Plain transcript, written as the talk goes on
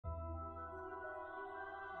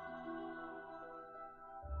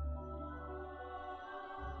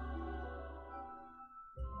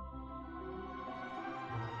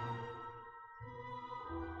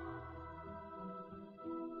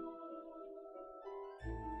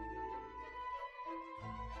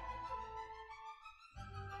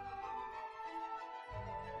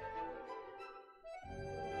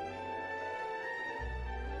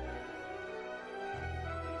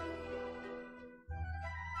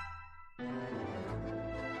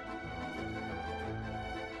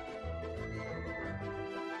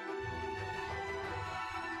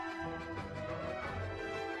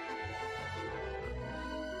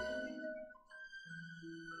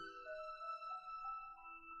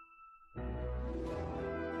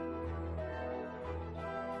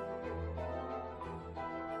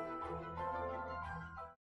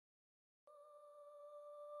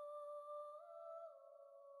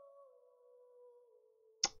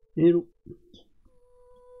Hello.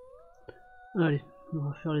 Allez, on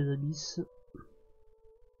va faire les abysses.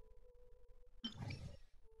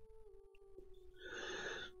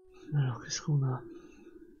 Alors, qu'est-ce qu'on a?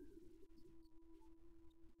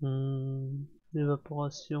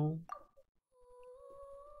 L'évaporation.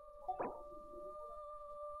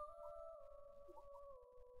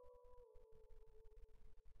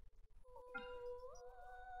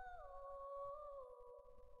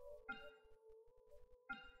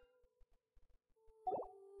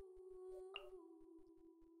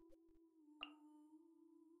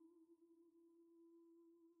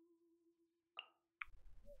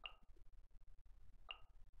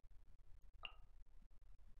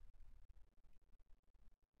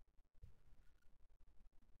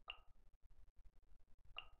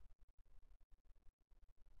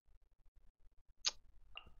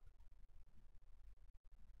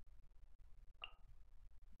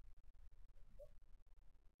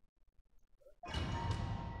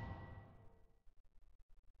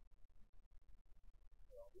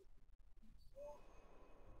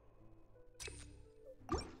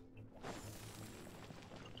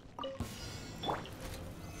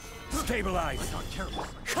 Stabilize!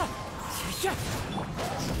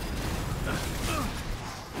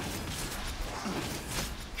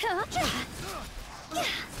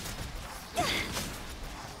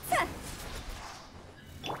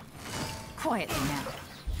 Quietly now.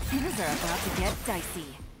 Things are about to get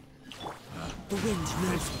dicey. The wind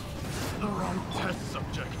knows me. The wrong test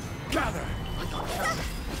subject. Gather!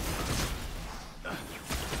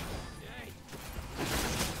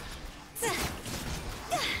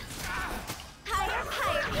 Higher,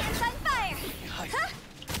 higher, hands on fire!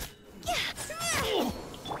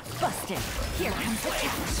 Busted! Here comes the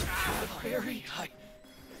catch! Very high.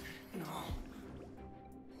 No.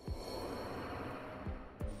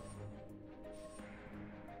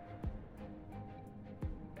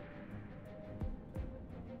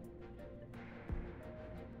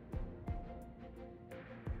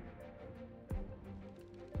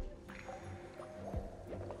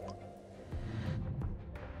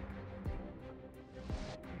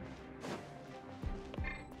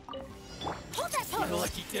 Hold that A pose!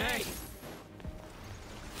 lucky day.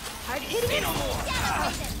 Hard hitting! No more.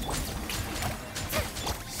 Down,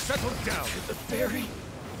 Settle down. The fairy.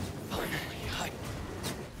 Finally,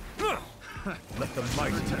 Let the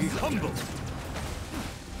mighty be humbled.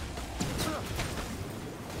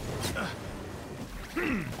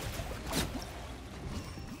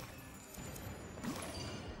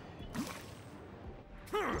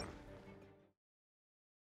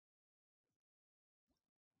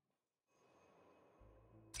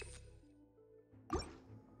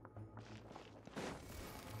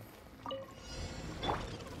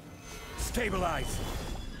 Stabilize.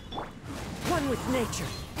 One with nature.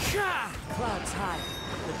 Clouds high.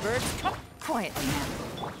 The birds come. Quietly now.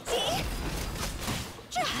 See?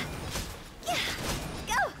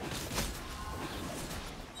 Go!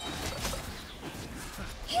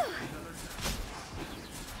 Phew.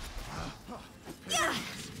 Yeah!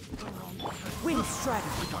 Wind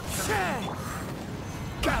strider.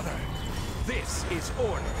 Gather. This is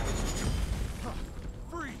order.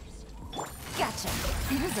 Freeze. Gotcha.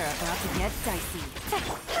 Things are about to get dicey.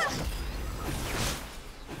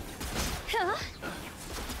 Huh?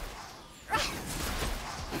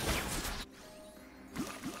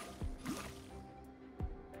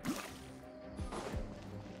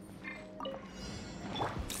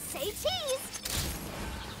 Say cheese!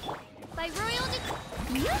 By royal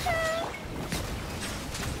decree.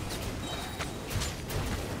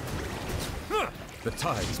 The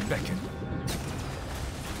tides beckon.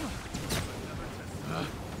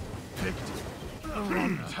 Picked the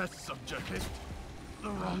wrong test subject. The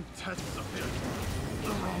wrong test subject. The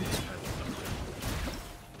wrong test subject.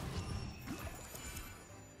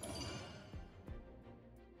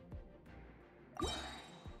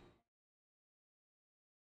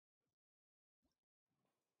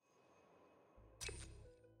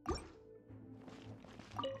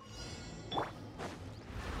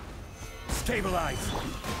 Stabilize.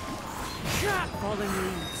 Falling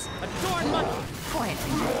leaves. Adorn monkey.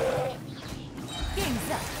 Quietly now. Game's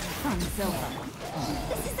up. Fun's over.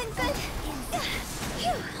 This isn't good.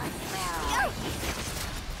 Phew.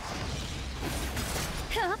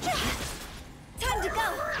 Huh? Time to go.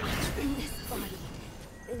 This body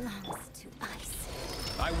belongs to ice.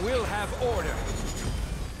 I will have order.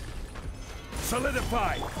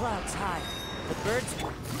 Solidify. Clouds high. The birds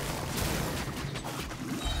come.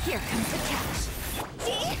 Here comes the catch.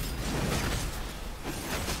 See?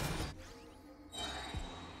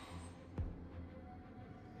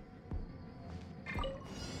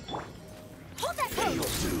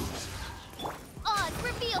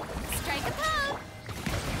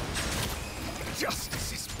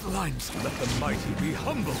 blinds. Let the mighty be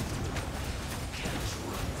humbled.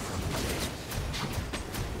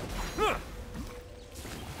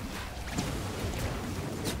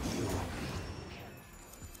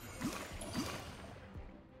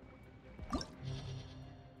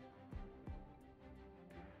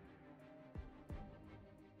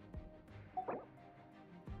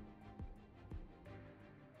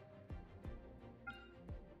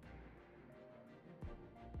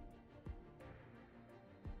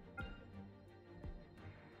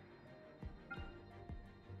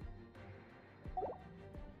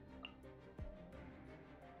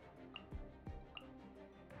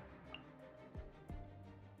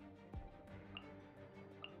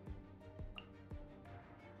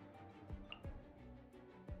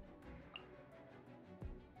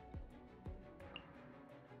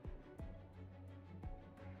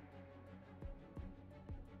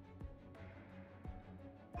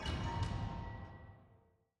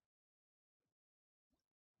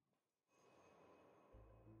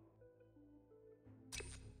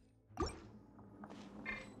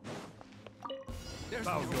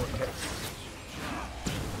 Bow your head.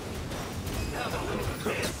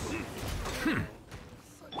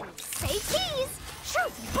 Say cheese!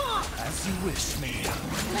 Truth bomb! As you wish, me.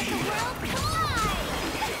 Let the world collide!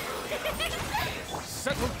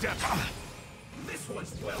 Settle down. This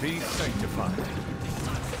one's be sanctified.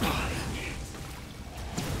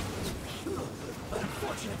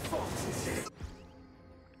 Unfortunate faults.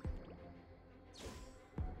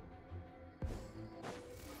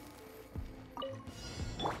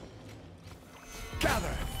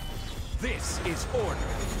 Gather! This is order!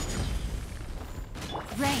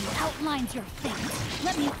 Rain outlines your fate.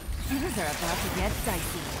 Let me... Things are about to get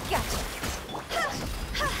dicey. Gotcha.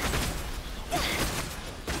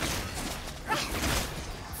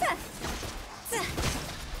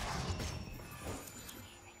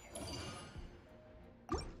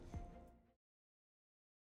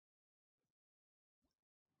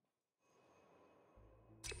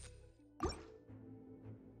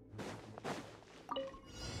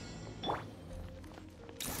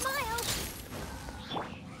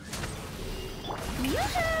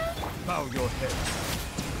 Bow your head.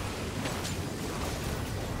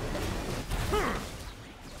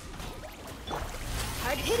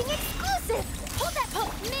 Hard-hitting exclusive! Hold that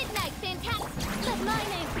pulse! Midnight, fantastic! Let my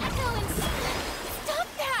name echo and... Stop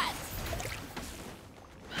that!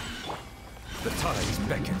 The tides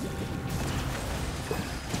beckon.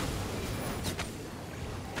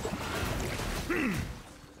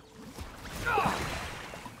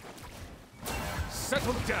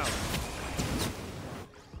 Settle down.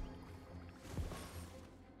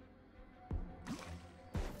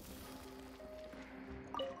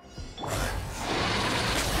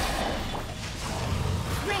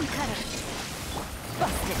 Ring cutter!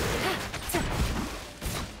 Busted!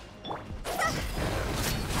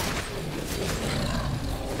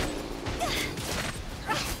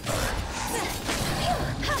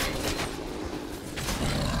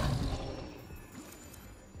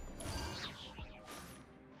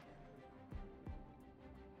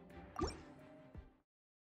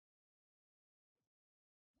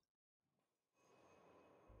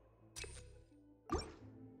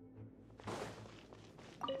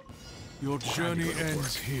 Your journey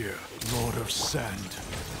ends here, Lord of Sand.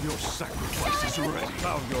 Your sacrifice is ready.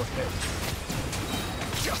 Bow your head.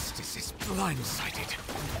 Justice is blindsided.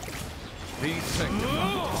 Be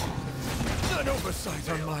sanctified. An oversight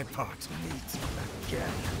on my part. Meet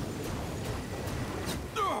again.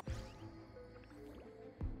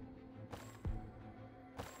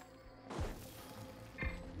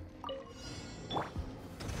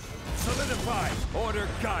 Solidify. Order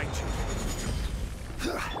guide you.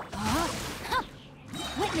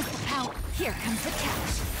 Witness the power. Here comes the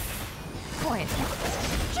catch. Point.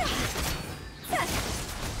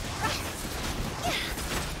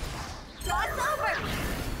 Draw's over!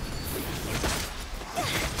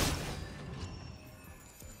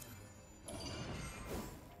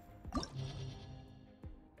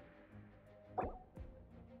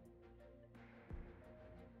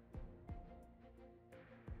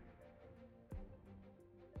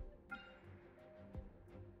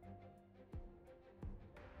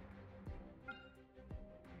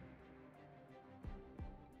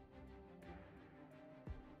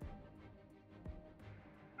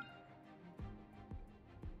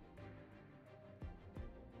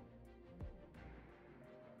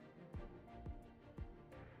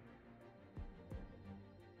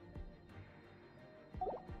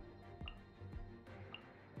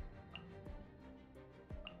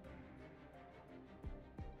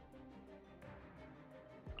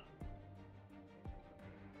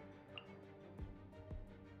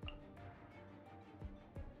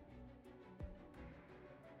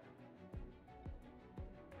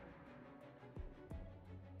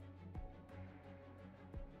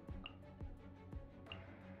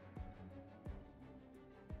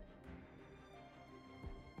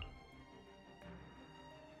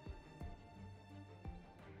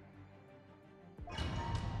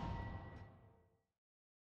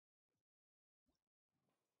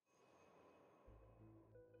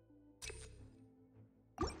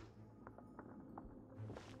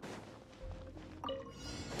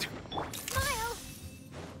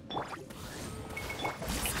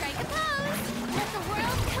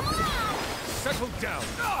 down!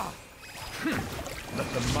 Let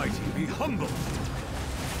the mighty be humble!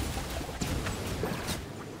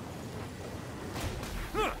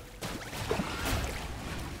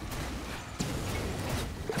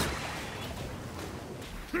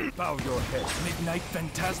 Bow your head, Midnight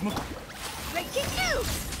Phantasmal. Breaking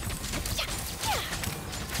news!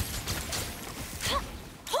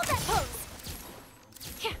 Hold that pose!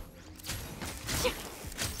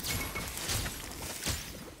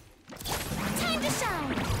 Time to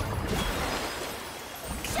shine!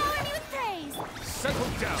 Shower me with praise!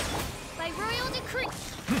 Settle down! By royal decree!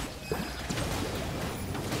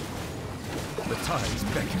 The tides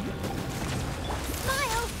beckon.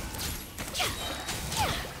 Smile!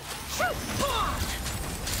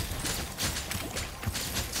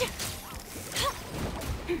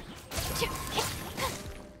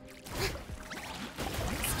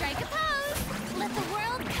 Strike a pose! Let the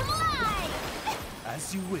world come alive!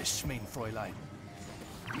 As you wish, main Fräulein.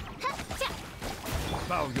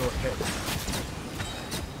 Bow your head.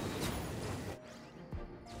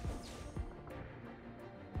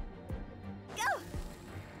 Go!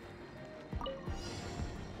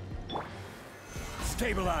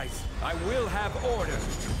 Stabilize! I will have order!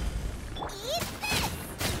 Eat this!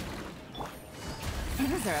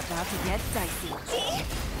 Things are about to get dicey.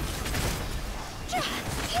 Go!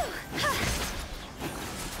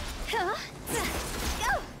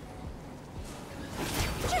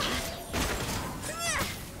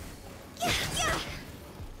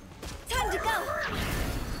 Time to go!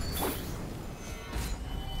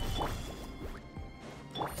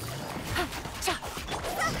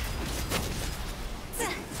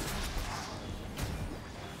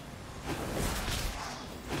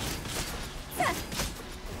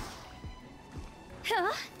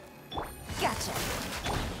 Huh? Gotcha.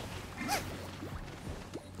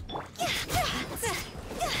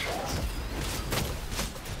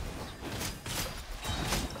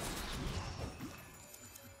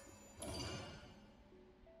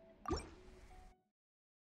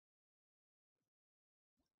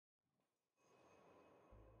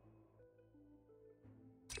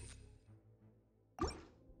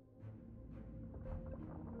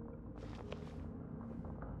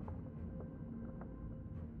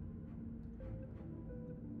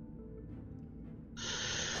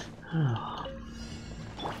 Alors.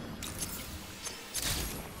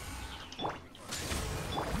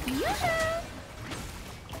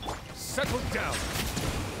 Settle down!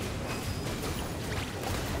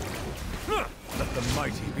 Let the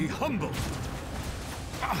mighty be humble!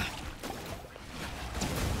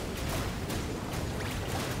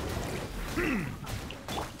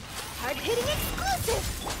 Hard-hitting exclusive!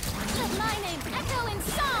 Let my name echo in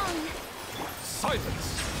song! Silence!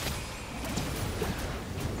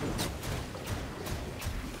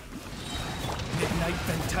 Midnight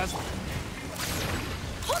Phantasmal.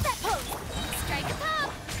 Hold that pose! Strike a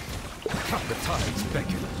pop! The tides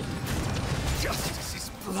beckon. Justice is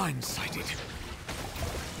blindsided.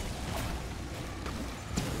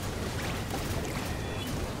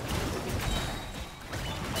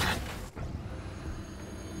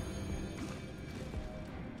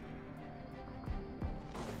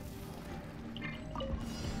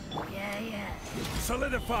 Yeah.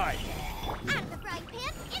 Solidify! Out of the frying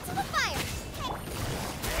pan, into the fire!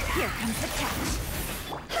 Here comes the catch.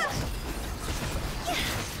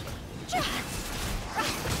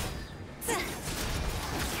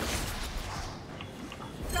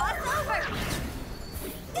 Cross over!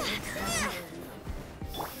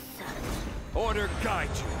 Order guide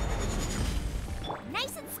you.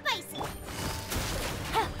 Nice and spicy!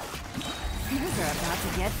 Things are about to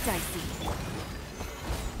get dicey.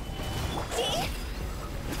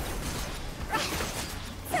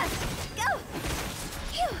 Go!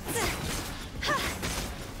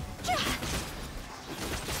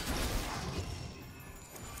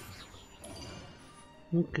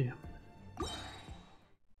 Ok.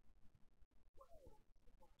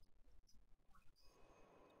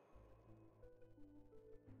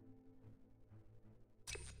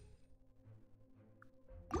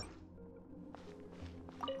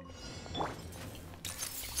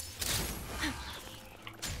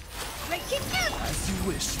 Breaking news! As you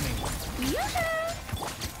wish, main. Yoo-hoo!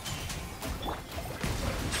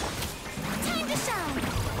 Time to shine!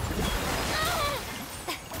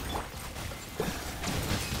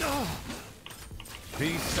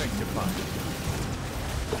 Be sanctified.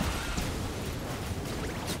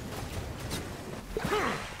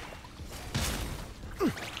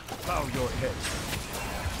 Bow your head.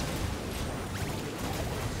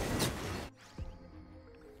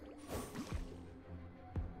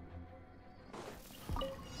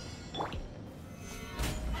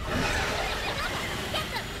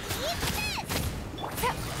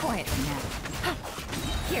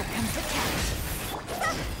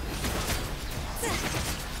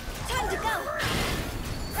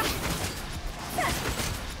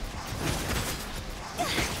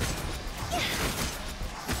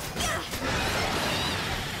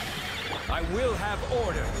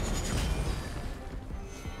 order.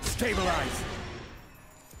 Stabilize.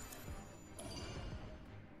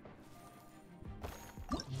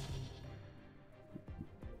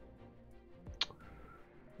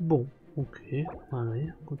 Bon, ok,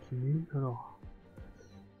 allez, on continue. Alors,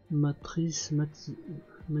 matrice,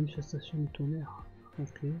 manifestation du tonnerre.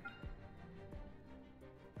 Ok.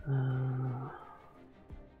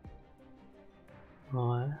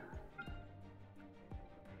 Ouais.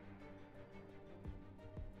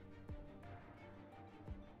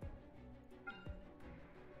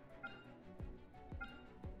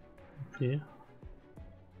 Ok.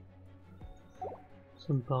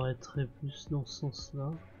 Ça me paraîtrait plus dans ce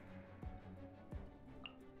sens-là.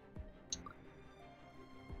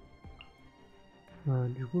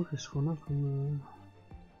 Du coup, qu'est-ce qu'on a comme...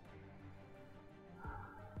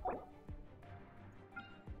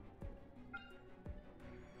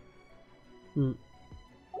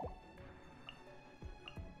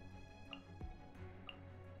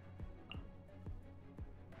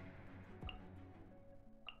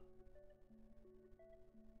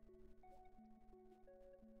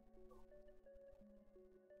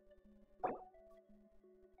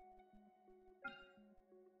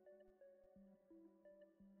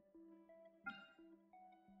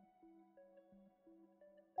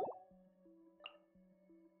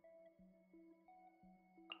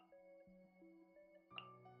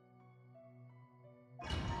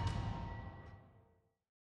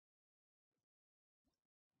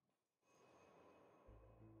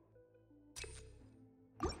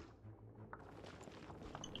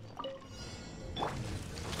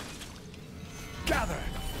 Gather.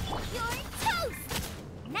 You're toast!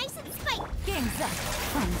 Nice and spicy! Game's up.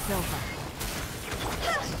 Fun's over.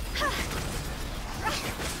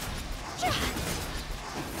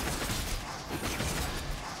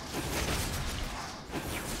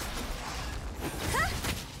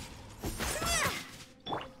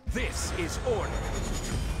 This is order.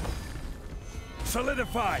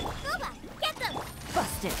 Solidify. Booba, get them!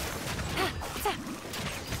 Busted.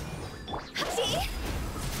 See?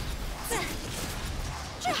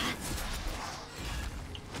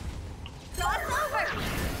 Cross over!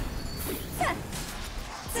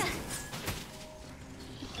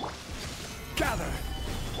 Gather.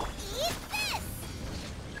 Eat this!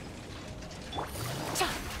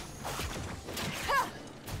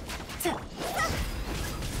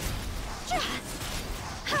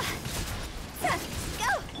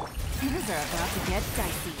 Go! Things are about to get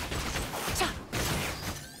dicey.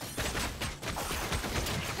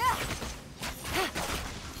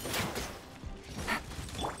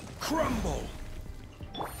 Crumble.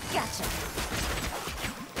 Gotcha!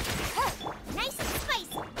 Nice and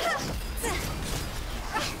spicy!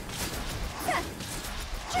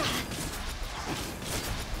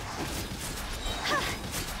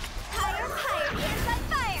 Higher, higher, hands on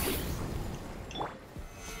fire!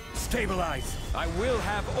 Stabilize. I will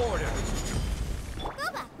have order.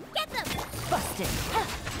 Booba, get them! Busted.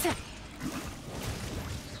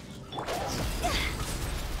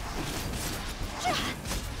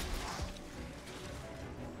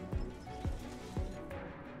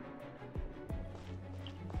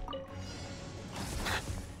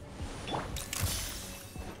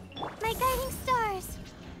 My guiding stars!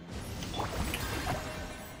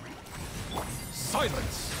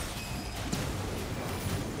 Silence.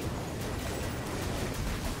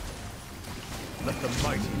 Let the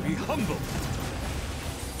mighty be humble.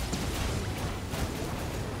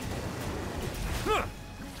 Huh.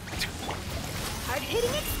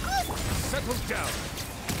 Hard-hitting exclusive! Settle down.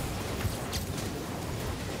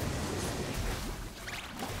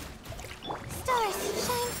 Stars,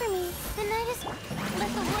 shine for me. The night is...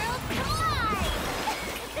 Let the world collide!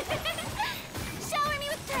 Shower me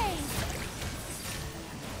with praise!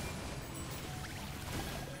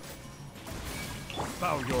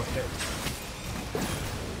 Bow your head.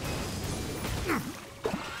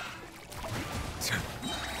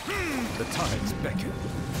 The tides beckon.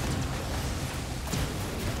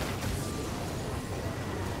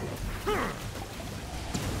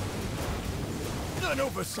 An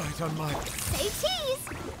oversight on my... Say cheese!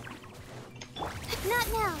 Not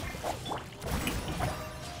now.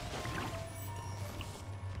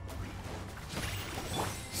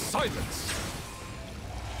 Silence!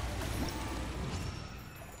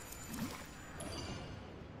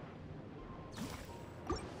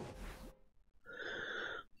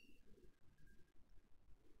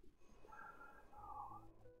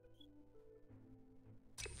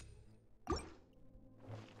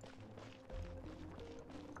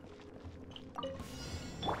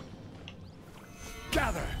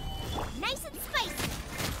 Gather! Nice and spicy!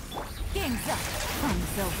 Game's up.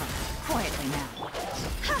 Quietly now.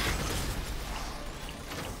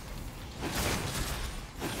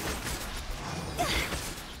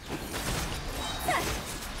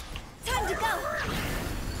 Time to go!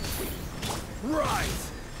 Rise!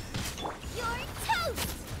 You're toast!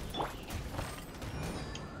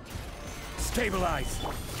 Stabilize!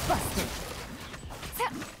 Busted.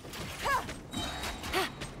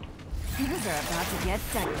 Things are about to get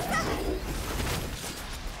dicey.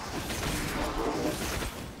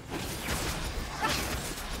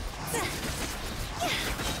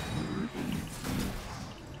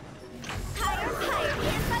 Higher, higher,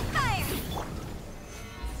 hands by fire!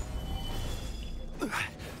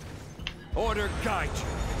 Order guide you.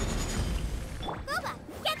 Boba,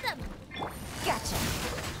 get them! Gotcha.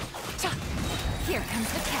 Cha. Here comes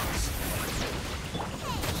the catch.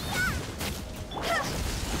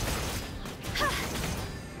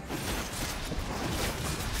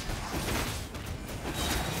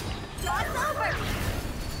 Job's over!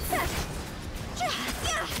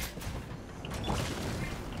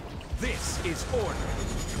 This is order.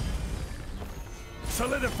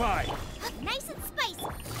 Solidify! Nice and spicy!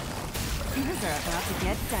 Things are about to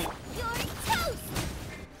get dicey. You're toast!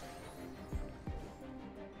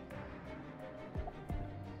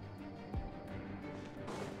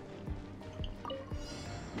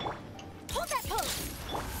 Hold that pose!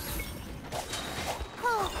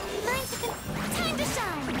 Oh, mine's time to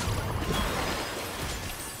shine!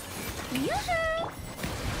 Yoo-hoo!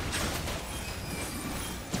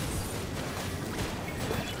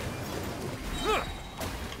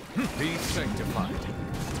 Be sanctified.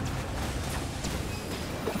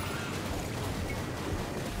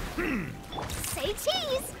 Say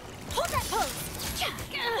cheese! Hold that pose!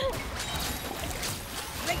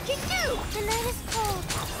 Breaking new! The night is cold.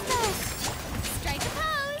 First, strike a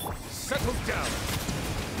pose! Settle down.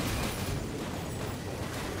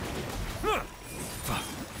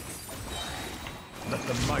 Let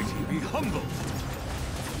the mighty be humbled.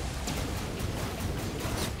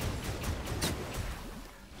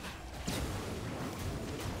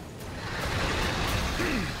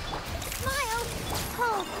 Smile!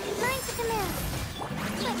 Hold! Mine's the command!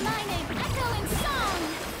 Let my name echo in song!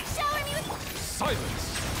 Shower me with... Silence!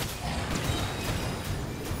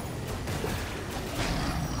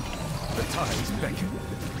 The tides beckon.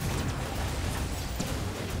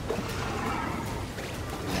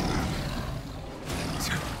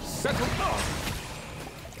 Settle down!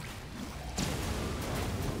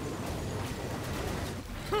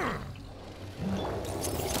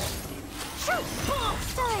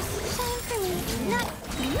 Stars, shine for me, not...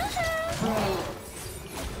 Yoo-hoo!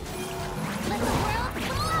 Let the world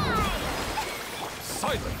collide!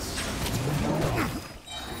 Silence!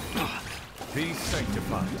 Be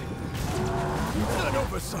sanctified. An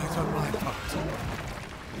oversight on my part.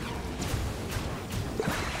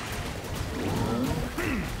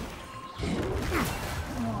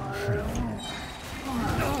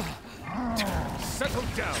 Settle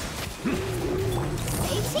down.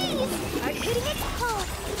 Say cheese! Are hitting it? Hold!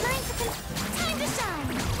 Mine's the time to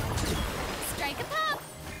shine! Strike a pop!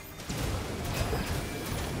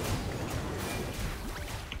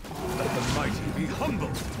 Let the mighty be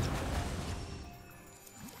humbled.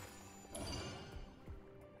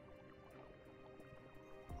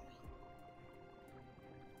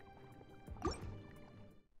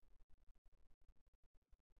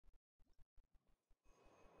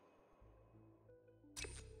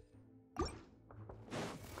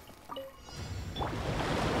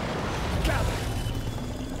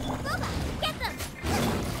 Boba, get them!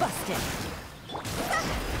 Busted.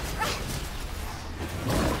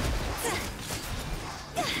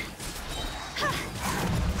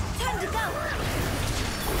 Time to go!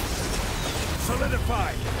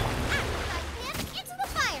 Solidify. Into the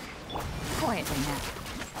fire! Quietly now.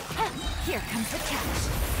 Here comes the catch.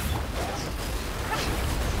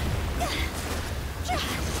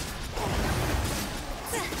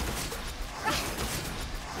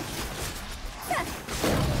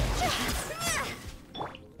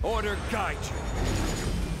 Order guide you.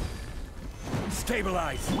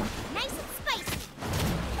 Stabilize. Nice and spicy!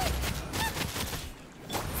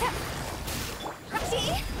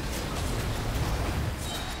 See?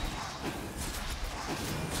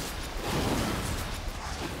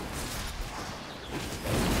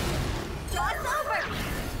 Job's over!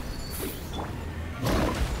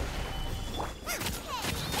 Out of the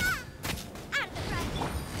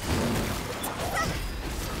front!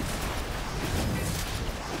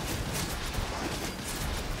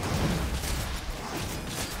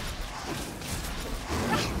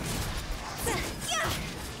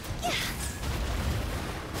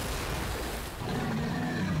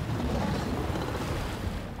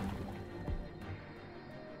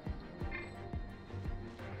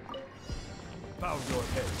 Bow your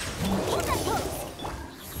head. Hold that pose!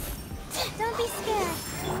 Don't be scared.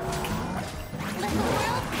 Let the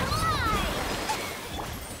world collide!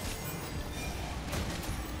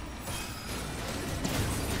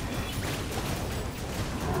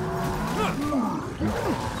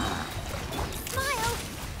 Smile!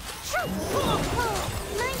 Whoa!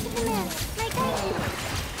 Mind to the man. Like I do.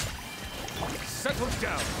 Settle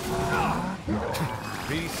down.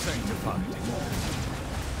 Be sanctified.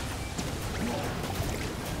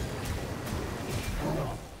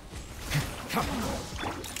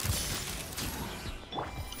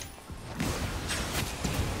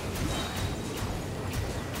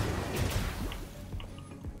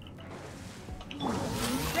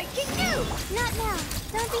 Breaking news! Not now.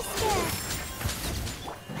 Don't be scared.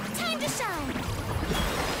 Time to shine.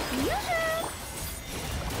 Yoo-hoo!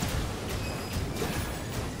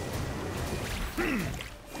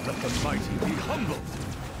 Let the mighty be humbled.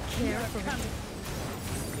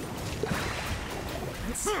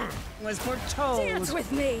 Was foretold. Dance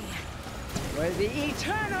with me! For the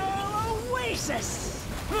eternal oasis!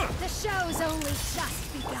 The show's only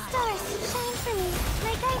just begun. Stars, shine for me.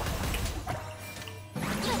 Like I...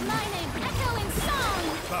 Let my name echo in song!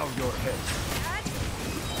 Bow your head.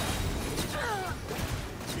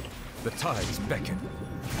 The tides beckon.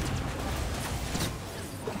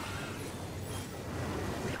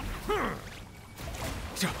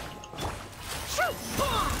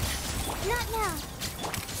 Not now.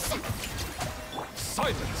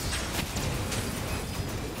 Silence!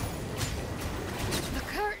 The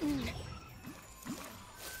curtain.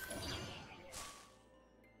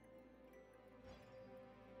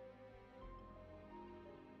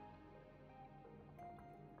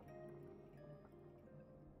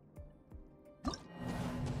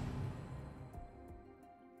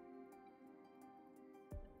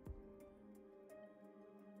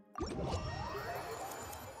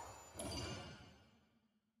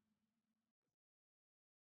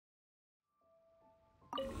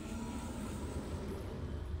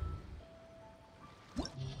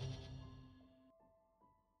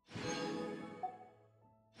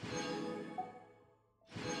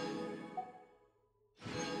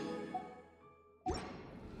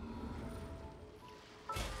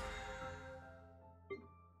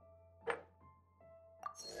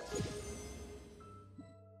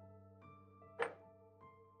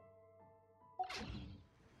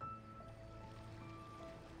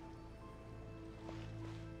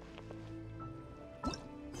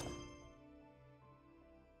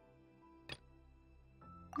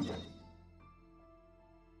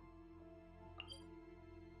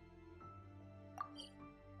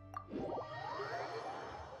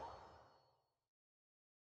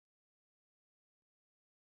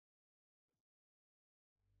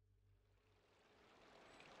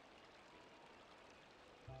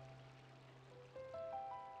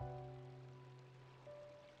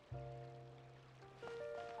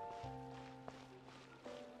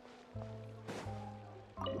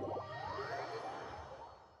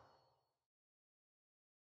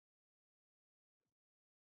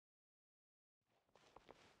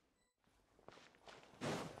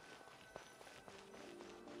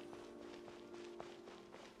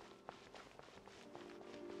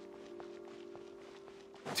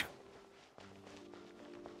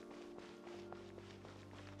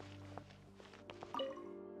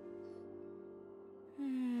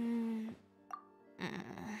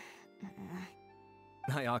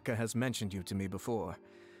 Ayaka has mentioned you to me before.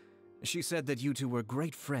 She said that you two were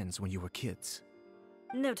great friends when you were kids.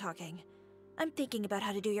 No talking. I'm thinking about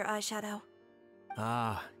how to do your eyeshadow.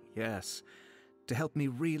 Ah, yes. To help me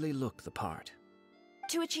really look the part.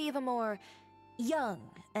 To achieve a more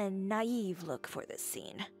young and naive look for this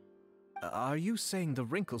scene. Are you saying the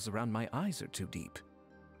wrinkles around my eyes are too deep?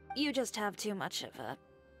 You just have too much of a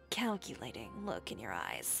calculating look in your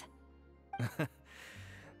eyes.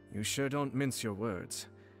 You sure don't mince your words.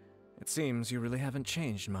 It seems you really haven't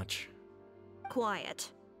changed much.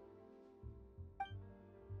 Quiet.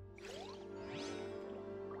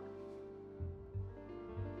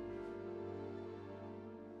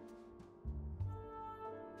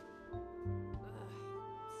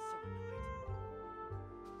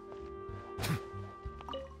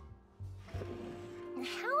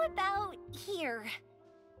 How about here?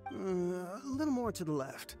 A little more to the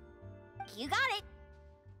left. You got it.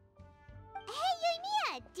 Hey,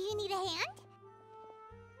 Yoimiya, do you need a hand?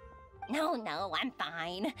 No, I'm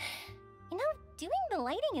fine. You know, doing the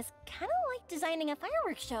lighting is kind of like designing a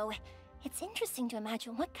fireworks show. It's interesting to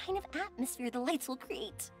imagine what kind of atmosphere the lights will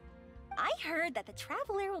create. I heard that the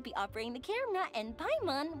Traveler will be operating the camera and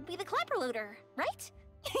Paimon will be the clapper loader, right?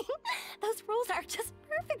 Those rules are just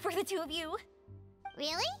perfect for the two of you.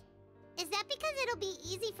 Really? Is that because it'll be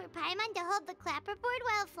easy for Paimon to hold the clapperboard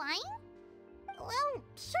while flying? Well,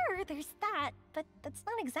 sure, there's that, but that's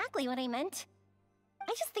not exactly what I meant.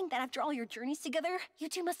 I just think that after all your journeys together, you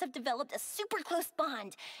two must have developed a super close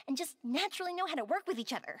bond and just naturally know how to work with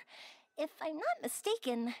each other. If I'm not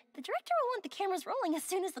mistaken, the director will want the cameras rolling as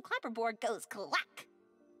soon as the clapperboard goes clack.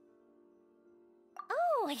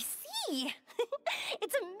 Oh, I see.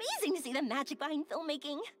 It's amazing to see the magic behind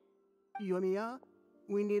filmmaking. Yoimiya,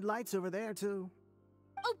 we need lights over there, too.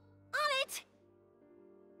 Oh, on it!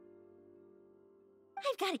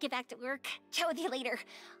 I've got to get back to work. Chat with you later.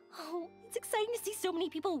 Oh, it's exciting to see so many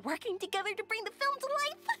people working together to bring the film to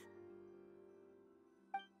life.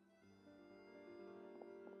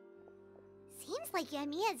 Seems like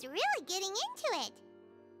Yoimiya's really getting into it.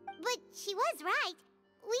 But she was right.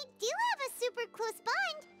 We do have a super close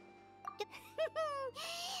bond.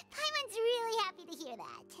 Paimon's really happy to hear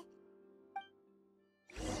that.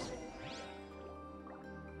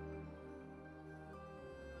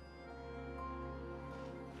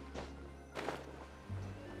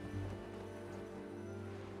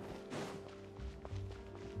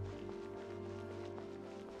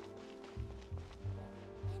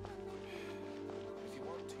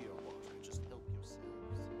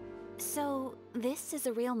 So, this is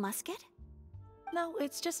a real musket? No,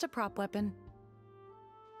 it's just a prop weapon.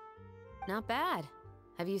 Not bad.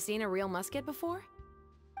 Have you seen a real musket before?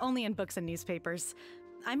 Only in books and newspapers.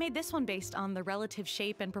 I made this one based on the relative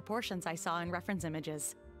shape and proportions I saw in reference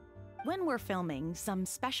images. When we're filming, some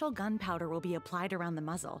special gunpowder will be applied around the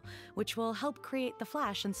muzzle, which will help create the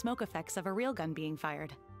flash and smoke effects of a real gun being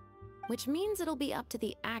fired. Which means it'll be up to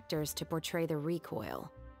the actors to portray the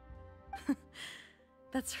recoil.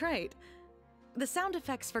 That's right. The sound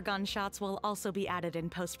effects for gunshots will also be added in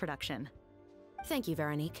post-production. Thank you,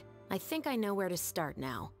 Veronique. I think I know where to start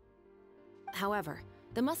now. However,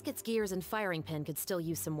 the musket's gears and firing pin could still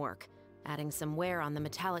use some work. Adding some wear on the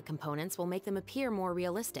metallic components will make them appear more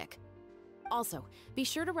realistic. Also, be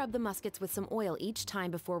sure to rub the muskets with some oil each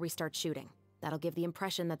time before we start shooting. That'll give the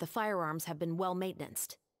impression that the firearms have been well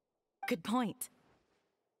maintenanced. Good point.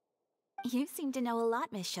 You seem to know a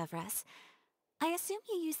lot, Miss Chevres. I assume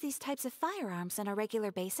you use these types of firearms on a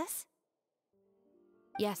regular basis?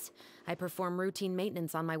 Yes, I perform routine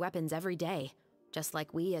maintenance on my weapons every day. Just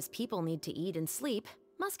like we as people need to eat and sleep,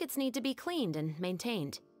 muskets need to be cleaned and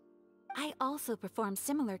maintained. I also perform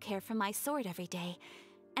similar care for my sword every day,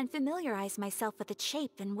 and familiarize myself with its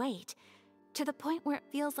shape and weight, to the point where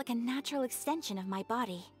it feels like a natural extension of my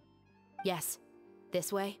body. Yes,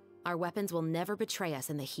 this way, our weapons will never betray us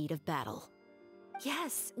in the heat of battle.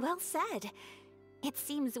 Yes, well said. It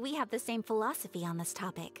seems we have the same philosophy on this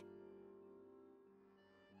topic.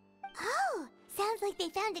 Oh, sounds like they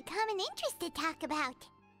found a common interest to talk about.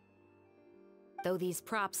 Though these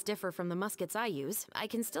props differ from the muskets I use, I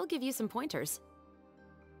can still give you some pointers.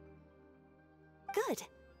 Good.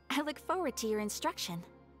 I look forward to your instruction.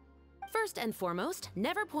 First and foremost,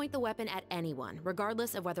 never point the weapon at anyone,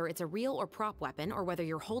 regardless of whether it's a real or prop weapon or whether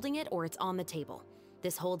you're holding it or it's on the table.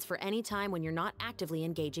 This holds for any time when you're not actively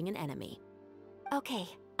engaging an enemy. Okay,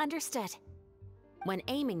 understood. When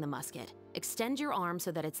aiming the musket, extend your arm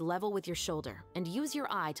so that it's level with your shoulder, and use your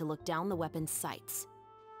eye to look down the weapon's sights.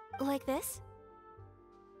 Like this?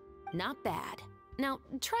 Not bad. Now,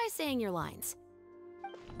 try saying your lines.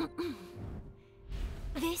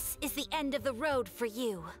 This is the end of the road for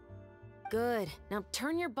you. Good. Now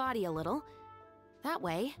turn your body a little. That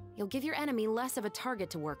way, you'll give your enemy less of a target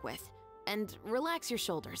to work with. And relax your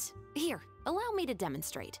shoulders. Here, allow me to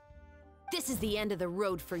demonstrate. This is the end of the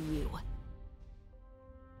road for you.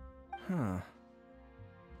 Huh.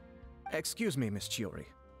 Excuse me, Miss Chiori.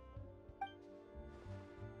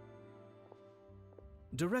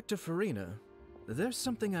 Director Furina, there's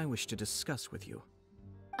something I wish to discuss with you.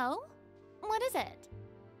 Oh? What is it?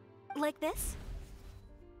 Like this?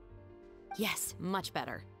 Yes, much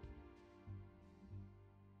better.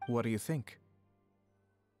 What do you think?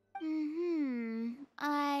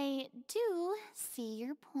 I do see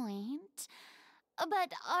your point.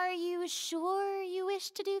 But are you sure you wish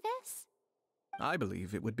to do this? I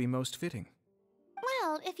believe it would be most fitting.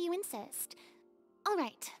 Well, if you insist. All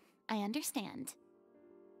right, I understand.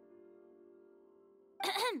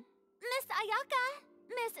 Miss Ayaka,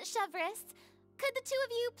 Miss Chevres, could the two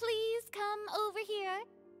of you please come over here?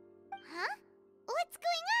 Huh? What's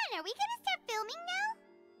going on? Are we gonna start filming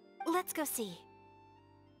now? Let's go see.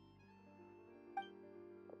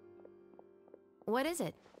 What is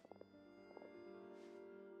it?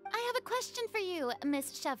 I have a question for you,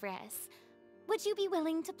 Miss Chevres. would you be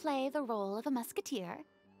willing to play the role of a musketeer?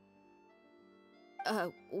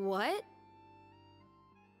 What?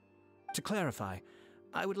 To clarify,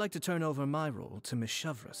 I would like to turn over my role to Miss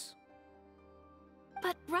Chevreuse.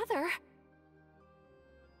 But, brother...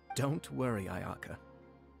 Don't worry, Ayaka.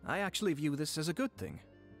 I actually view this as a good thing.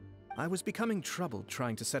 I was becoming troubled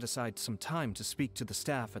trying to set aside some time to speak to the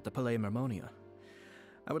staff at the Palais Mermonia.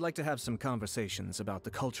 I would like to have some conversations about the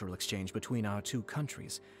cultural exchange between our two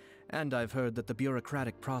countries, and I've heard that the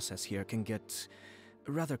bureaucratic process here can get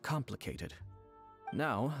rather complicated.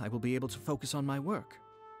 Now, I will be able to focus on my work.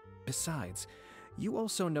 Besides, you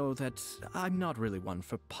also know that I'm not really one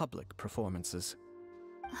for public performances.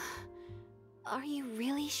 Are you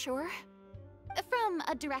really sure? From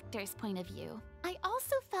a director's point of view, I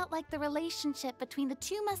also felt like the relationship between the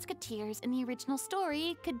two musketeers in the original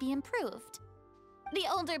story could be improved. The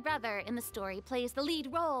older brother in the story plays the lead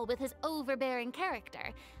role with his overbearing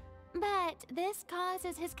character, but this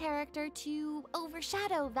causes his character to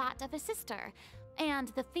overshadow that of his sister, and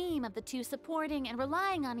the theme of the two supporting and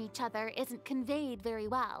relying on each other isn't conveyed very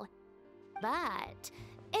well. But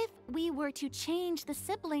if we were to change the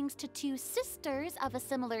siblings to two sisters of a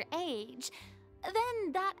similar age,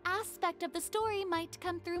 then that aspect of the story might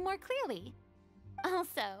come through more clearly.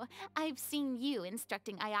 Also, I've seen you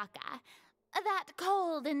instructing Ayaka. That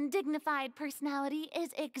cold and dignified personality is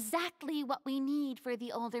exactly what we need for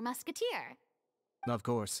the older musketeer. Of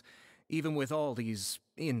course, even with all these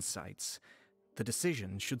insights, the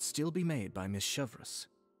decision should still be made by Miss Chevreuse.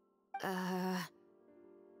 Chevreuse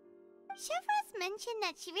mentioned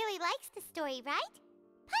that she really likes the story, right?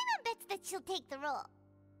 Paimon bets that she'll take the role.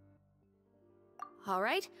 All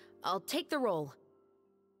right, I'll take the role.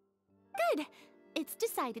 Good. It's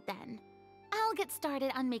decided then. I'll get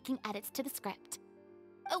started on making edits to the script.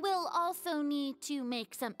 We'll also need to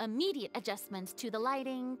make some immediate adjustments to the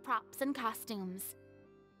lighting, props, and costumes.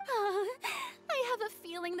 I have a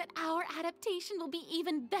feeling that our adaptation will be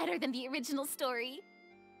even better than the original story.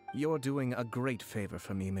 You're doing a great favor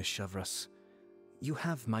for me, Miss Chevreuse. You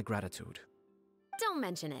have my gratitude. Don't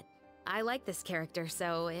mention it. I like this character,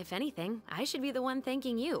 so if anything, I should be the one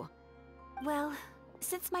thanking you. Well,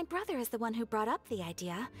 since my brother is the one who brought up the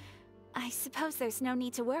idea, I suppose there's no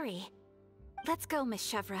need to worry. Let's go, Miss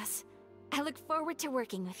Chevreuse. I look forward to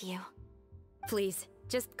working with you. Please,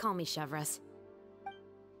 just call me Chevreuse.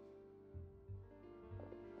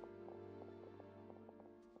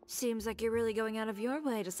 Seems like you're really going out of your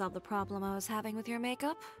way to solve the problem I was having with your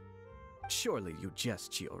makeup. Surely you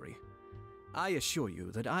jest, Chiori. I assure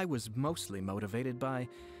you that I was mostly motivated by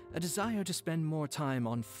a desire to spend more time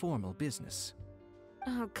on formal business.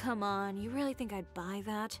 Oh, come on. You really think I'd buy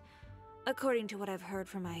that? According to what I've heard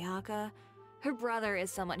from Ayaka, her brother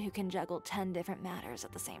is someone who can juggle 10 different matters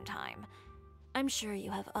at the same time. I'm sure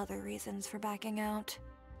you have other reasons for backing out.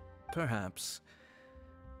 Perhaps.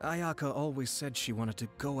 Ayaka always said she wanted to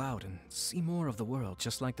go out and see more of the world,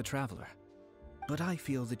 just like the Traveler. But I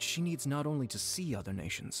feel that she needs not only to see other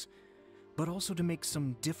nations, but also to make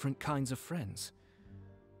some different kinds of friends.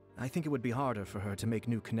 I think it would be harder for her to make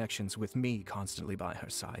new connections with me constantly by her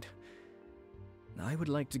side. I would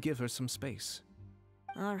like to give her some space.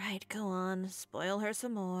 Alright, go on. Spoil her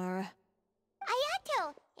some more.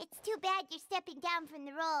 Ayato! It's too bad you're stepping down from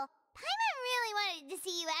the role. Paimon really wanted to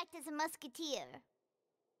see you act as a musketeer.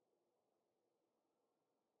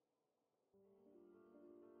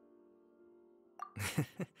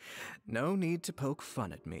 No need to poke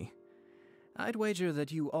fun at me. I'd wager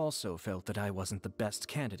that you also felt that I wasn't the best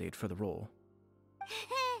candidate for the role.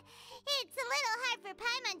 It's a little hard for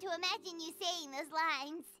Paimon to imagine you saying those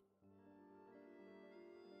lines.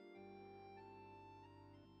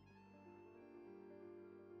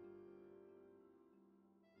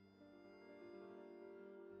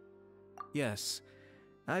 Yes,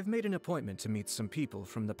 I've made an appointment to meet some people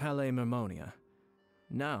from the Palais Mermonia.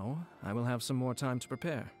 Now, I will have some more time to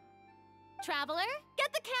prepare. Traveler,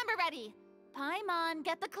 get the camera ready. Paimon,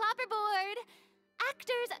 get the clapperboard.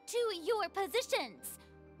 Actors, to your positions.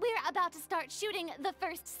 We're about to start shooting the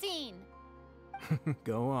first scene.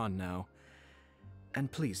 Go on now.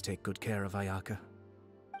 And please take good care of Ayaka.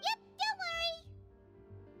 Yep, don't worry.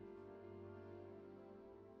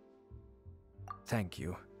 Thank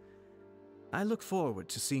you. I look forward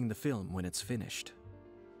to seeing the film when it's finished.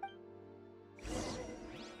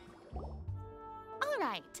 All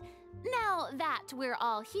right. Now that we're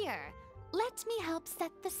all here, let me help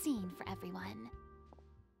set the scene for everyone.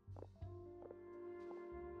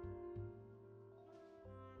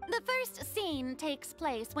 The first scene takes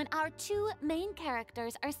place when our two main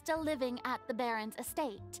characters are still living at the Baron's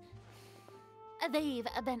estate. They've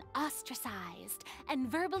been ostracized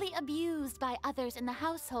and verbally abused by others in the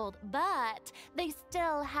household, but they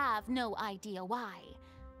still have no idea why.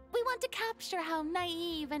 We want to capture how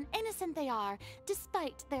naive and innocent they are,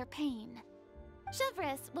 despite their pain.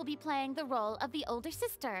 Chevres will be playing the role of the older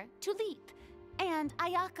sister, Tulip, and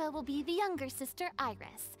Ayaka will be the younger sister,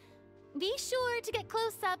 Iris. Be sure to get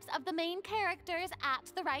close-ups of the main characters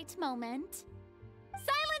at the right moment.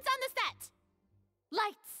 Silence on the set!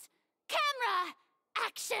 Lights, camera,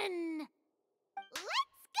 action!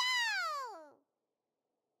 Let's go!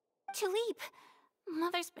 Tulip,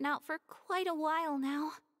 Mother's been out for quite a while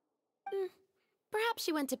now. Perhaps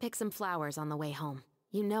she went to pick some flowers on the way home.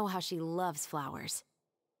 You know how she loves flowers.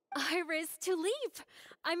 Iris, Tulip!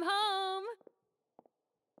 I'm home!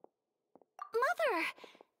 Mother!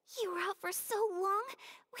 You were out for so long,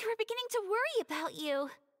 we were beginning to worry about you.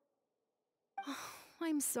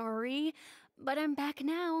 I'm sorry, but I'm back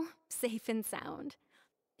now, safe and sound.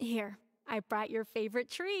 Here, I brought your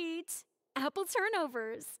favorite treat, apple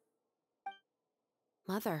turnovers.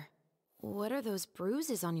 Mother, what are those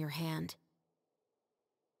bruises on your hand?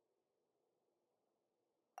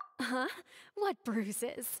 Huh? What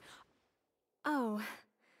bruises? Oh,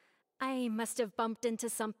 I must have bumped into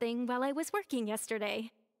something while I was working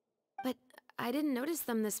yesterday. But I didn't notice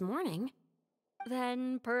them this morning.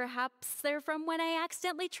 Then perhaps they're from when I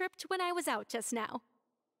accidentally tripped when I was out just now.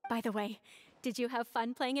 By the way, did you have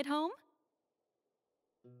fun playing at home?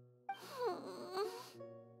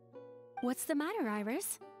 What's the matter,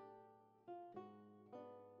 Iris?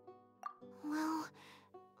 Well,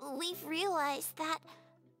 we've realized that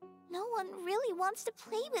no one really wants to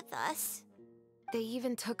play with us. They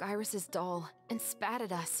even took Iris's doll and spat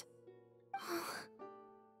at us.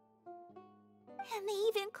 And they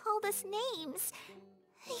even called us names.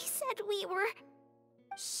 They said we were...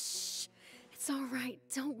 Shh. It's all right.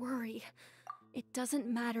 Don't worry. It doesn't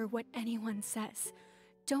matter what anyone says.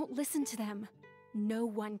 Don't listen to them. No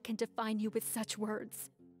one can define you with such words.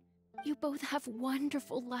 You both have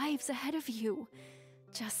wonderful lives ahead of you.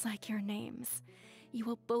 Just like your names. You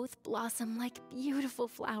will both blossom like beautiful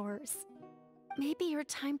flowers. Maybe your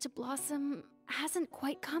time to blossom hasn't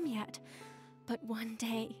quite come yet. But one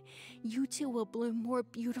day, you two will bloom more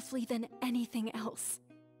beautifully than anything else.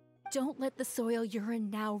 Don't let the soil you're in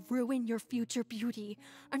now ruin your future beauty.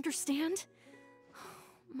 Understand?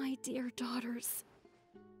 My dear daughters.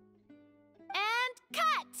 And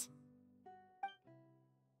cut!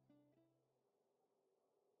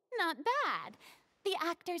 Not bad. The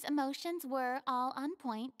actors' emotions were all on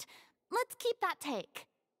point. Let's keep that take.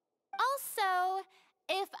 Also,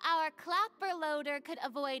 if our clapper loader could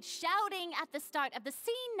avoid shouting at the start of the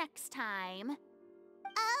scene next time...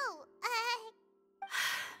 Oh,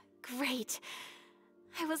 Great.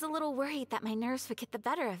 I was a little worried that my nerves would get the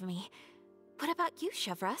better of me. What about you,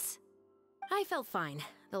 Chevres? I felt fine.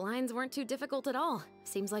 The lines weren't too difficult at all.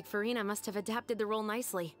 Seems like Furina must have adapted the role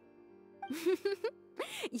nicely.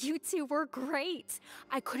 You two were great.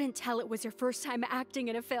 I couldn't tell it was your first time acting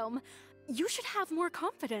in a film. You should have more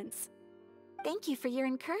confidence. Thank you for your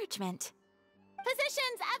encouragement.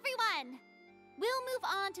 Positions, everyone! We'll move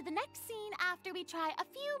on to the next scene after we try a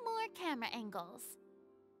few more camera angles.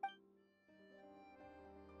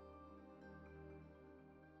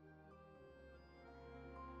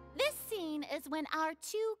 This scene is when our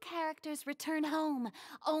two characters return home,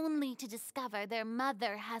 only to discover their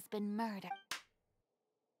mother has been murdered.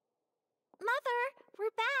 Mother, we're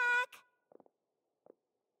back!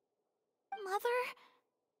 Mother?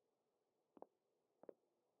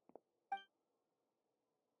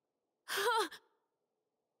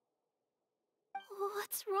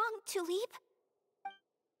 What's wrong, Tulip?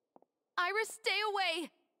 Iris, stay away!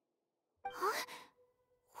 Huh?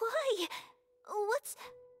 Why? What's...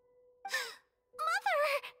 Mother!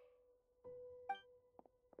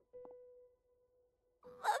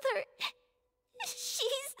 Mother...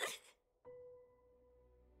 She's...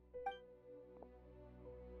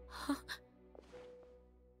 Huh?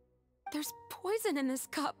 There's poison in this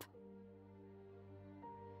cup.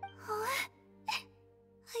 Huh?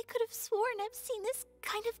 I could have sworn I've seen this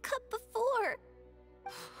kind of cup before.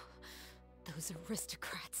 Those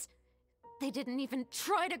aristocrats. They didn't even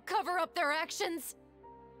try to cover up their actions.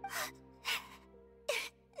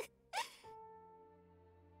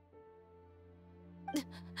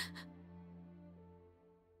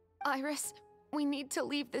 Iris, we need to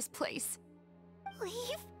leave this place.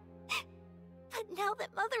 Leave? But now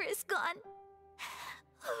that Mother is gone,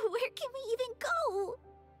 where can we even go?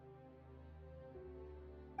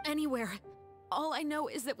 Anywhere. All I know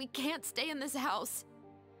is that we can't stay in this house.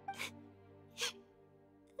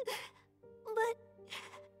 But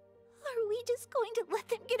are we we just going to let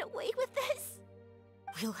them get away with this?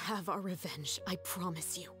 We'll have our revenge, I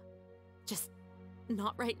promise you. Just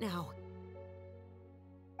not right now.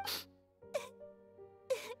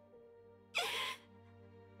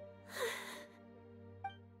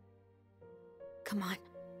 Come on,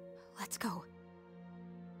 let's go.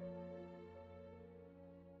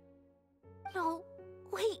 No,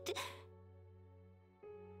 wait.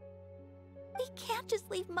 We can't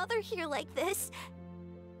just leave Mother here like this.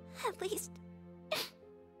 At least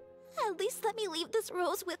let me leave this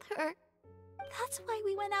rose with her. That's why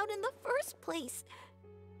we went out in the first place.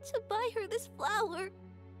 To buy her this flower.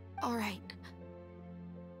 All right.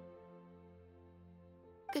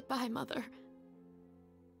 Goodbye, Mother.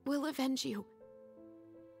 We'll avenge you.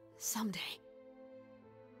 Someday.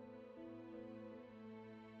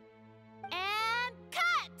 And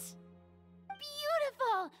cut!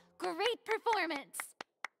 Beautiful! Great performance!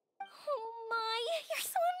 Oh my, you're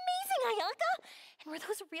so amazing, Ayaka! And were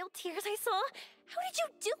those real tears I saw? How did you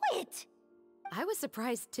do it? I was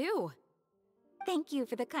surprised too. Thank you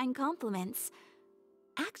for the kind compliments.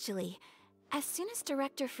 Actually, as soon as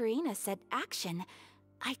Director Farina said action,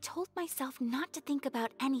 I told myself not to think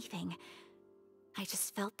about anything. I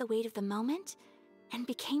just felt the weight of the moment and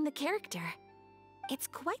became the character. It's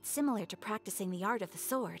quite similar to practicing the art of the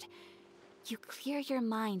sword. You clear your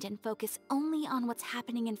mind and focus only on what's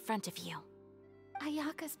happening in front of you.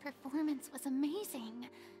 Ayaka's performance was amazing.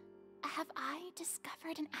 Have I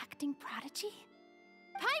discovered an acting prodigy?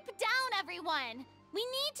 Pipe down, everyone! We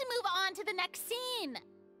need to move on to the next scene!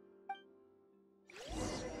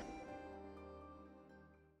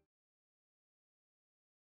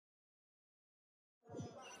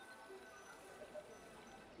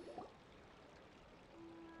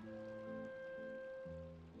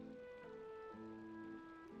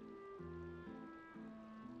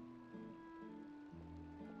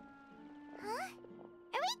 Huh?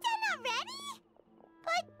 Are we done already?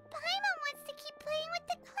 But Paimon wants to keep playing with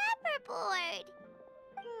the clapperboard.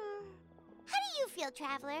 How do you feel,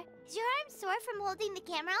 Traveler? Is your arm sore from holding the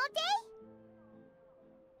camera all day?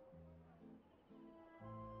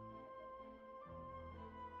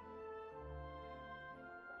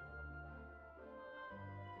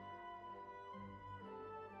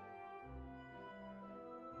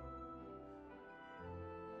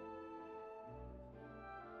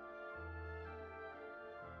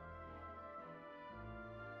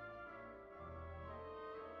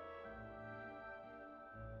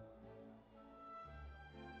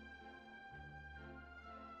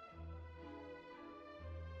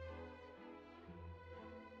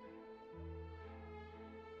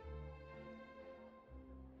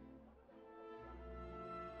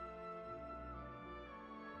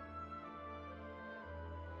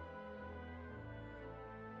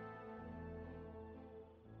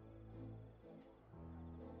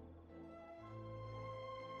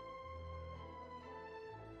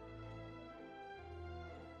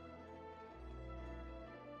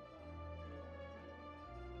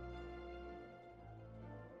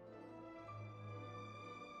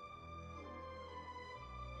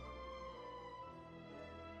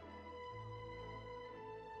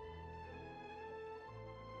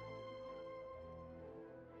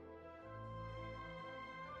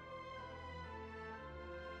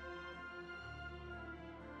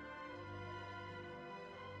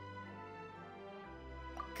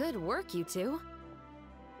 Good work, you two.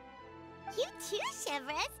 You too,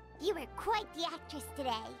 Shivers. You were quite the actress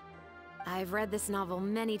today. I've read this novel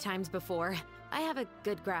many times before. I have a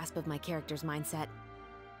good grasp of my character's mindset.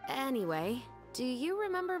 Anyway, do you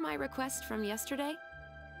remember my request from yesterday?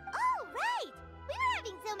 Oh, right! We were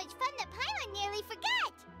having so much fun that Paimon nearly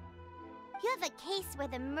forgot! You have a case where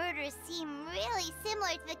the murders seem really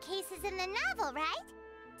similar to the cases in the novel, right?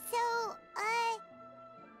 So,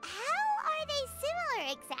 how are they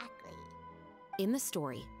similar exactly? In the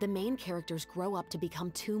story, the main characters grow up to become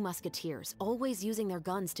two musketeers, always using their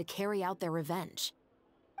guns to carry out their revenge.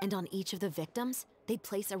 And on each of the victims, they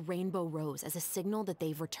place a rainbow rose as a signal that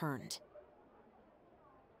they've returned.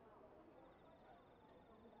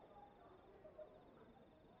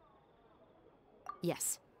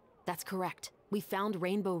 Yes, that's correct. We found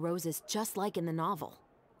rainbow roses just like in the novel.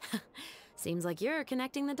 Seems like you're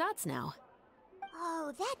connecting the dots now.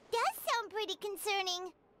 Oh, that does sound pretty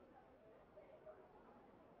concerning.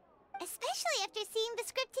 Especially after seeing the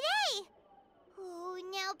script today. Oh,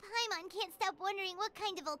 now Paimon can't stop wondering what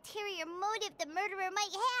kind of ulterior motive the murderer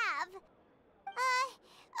might have.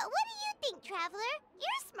 What do you think, Traveler?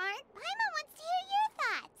 You're smart. Paimon wants to hear your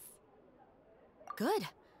thoughts. Good.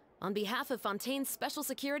 On behalf of Fontaine's Special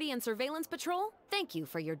Security and Surveillance Patrol, thank you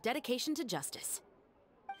for your dedication to justice.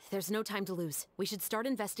 There's no time to lose. We should start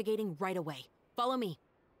investigating right away. Follow me.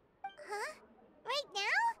 Huh? Right now?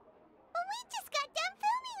 But we just got done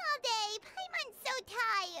filming all day! Paimon's so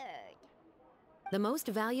tired! The most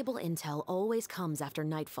valuable intel always comes after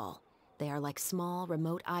nightfall. They are like small,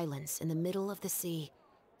 remote islands in the middle of the sea.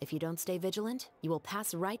 If you don't stay vigilant, you will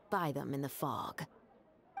pass right by them in the fog.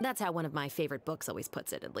 That's how one of my favorite books always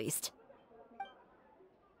puts it, at least.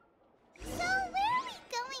 So, where are we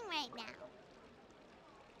going right now?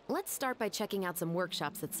 Let's start by checking out some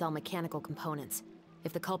workshops that sell mechanical components.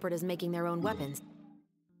 If the culprit is making their own weapons...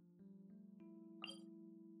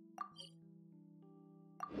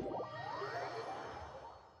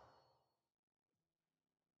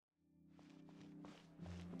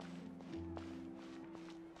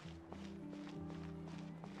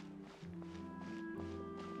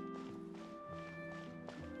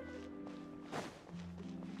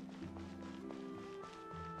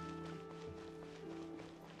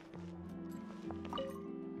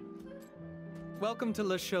 Welcome to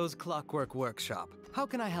LeChaux's Clockwork Workshop. How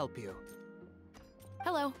can I help you?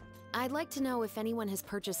 Hello. I'd like to know if anyone has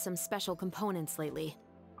purchased some special components lately.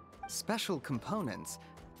 Special components?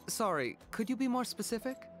 Sorry, could you be more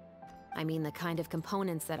specific? I mean the kind of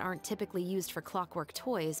components that aren't typically used for clockwork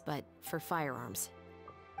toys, but for firearms.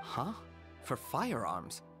 Huh? For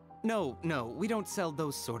firearms? No, we don't sell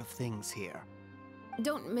those sort of things here.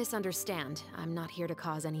 Don't misunderstand. I'm not here to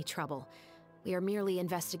cause any trouble. We are merely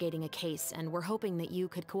investigating a case, and we're hoping that you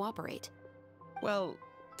could cooperate. Well,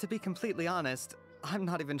 to be completely honest, I'm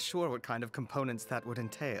not even sure what kind of components that would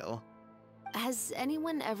entail. Has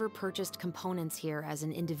anyone ever purchased components here as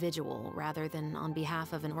an individual rather than on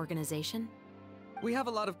behalf of an organization? We have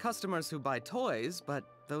a lot of customers who buy toys, but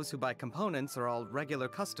those who buy components are all regular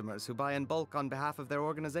customers who buy in bulk on behalf of their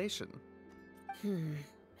organization.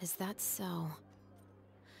 Is that so?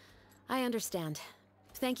 I understand.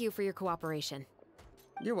 Thank you for your cooperation.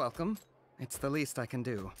 You're welcome. It's the least I can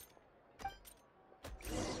do.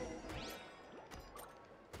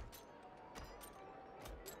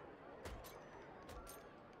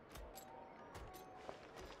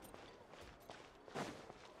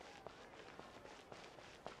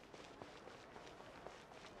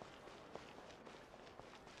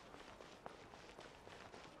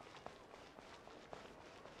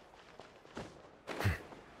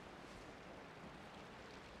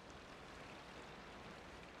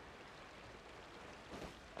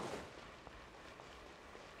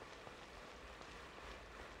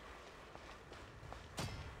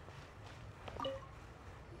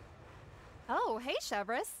 Oh, hey,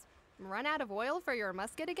 Chevreuse. Run out of oil for your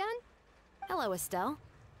musket again? Hello, Estelle.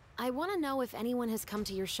 I want to know if anyone has come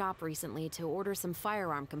to your shop recently to order some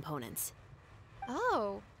firearm components.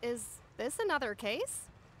 Oh, is this another case?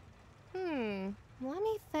 Let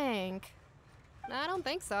me think. I don't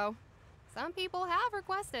think so. Some people have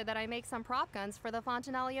requested that I make some prop guns for the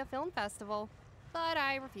Fontinalia Film Festival, but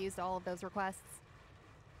I refused all of those requests.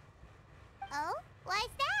 Oh? Why's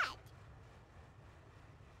that?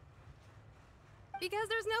 Because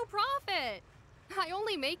there's no profit! I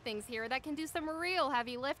only make things here that can do some real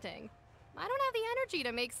heavy lifting. I don't have the energy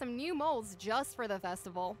to make some new molds just for the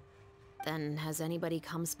festival. Then has anybody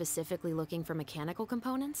come specifically looking for mechanical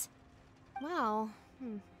components? Well,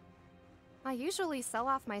 I usually sell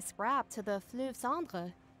off my scrap to the Fleuve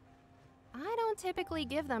Cendre. I don't typically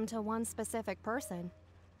give them to one specific person.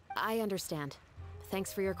 I understand.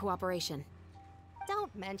 Thanks for your cooperation.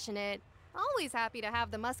 Don't mention it. Always happy to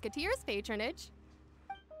have the Musketeers' patronage.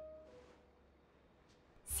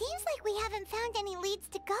 Seems like we haven't found any leads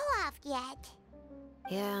to go off yet.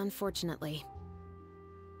 Yeah, unfortunately.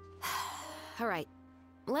 Alright,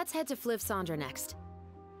 let's head to Fleuve Cendre next.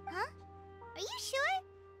 Huh? Are you sure?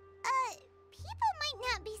 People might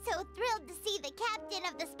not be so thrilled to see the captain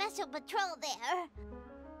of the Special Patrol there.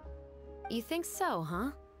 You think so,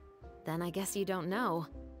 huh? Then I guess you don't know.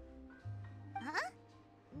 Huh?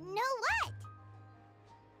 Know what?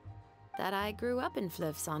 That I grew up in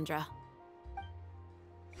Fleuve Cendre.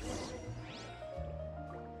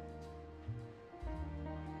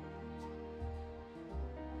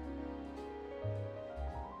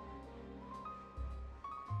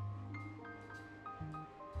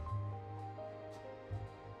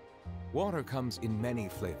 Water comes in many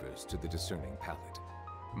flavors to the discerning palate.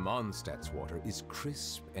 Mondstadt's water is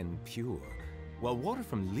crisp and pure, while water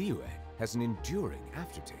from Liyue has an enduring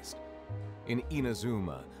aftertaste. In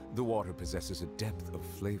Inazuma, the water possesses a depth of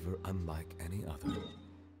flavor unlike any other.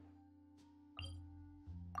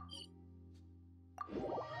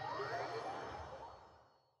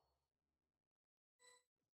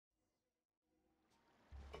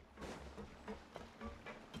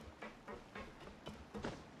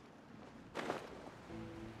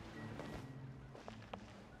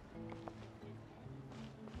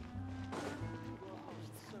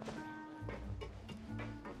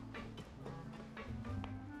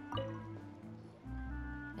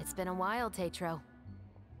 It's been a while, Tetro.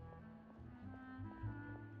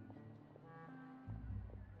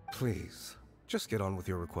 Please, just get on with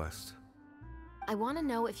your request. I want to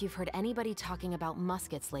know if you've heard anybody talking about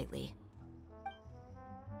muskets lately.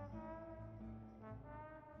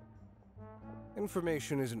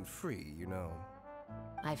 Information isn't free, you know.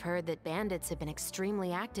 I've heard that bandits have been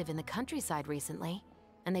extremely active in the countryside recently,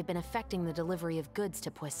 and they've been affecting the delivery of goods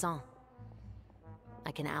to Poisson.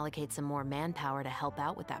 I can allocate some more manpower to help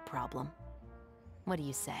out with that problem. What do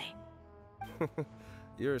you say?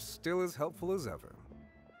 You're still as helpful as ever.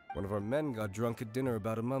 One of our men got drunk at dinner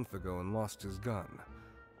about a month ago and lost his gun.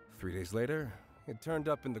 3 days later, it turned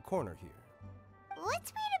up in the corner here.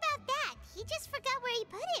 What's weird about that? He just forgot where he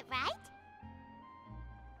put it, right?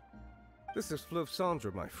 This is Fleuve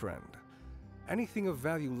Cendre, my friend. Anything of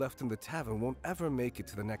value left in the tavern won't ever make it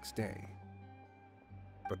to the next day.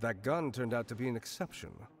 But that gun turned out to be an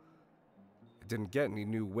exception. It didn't get any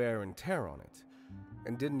new wear and tear on it,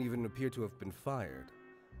 and didn't even appear to have been fired.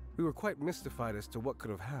 We were quite mystified as to what could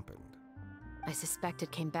have happened. I suspect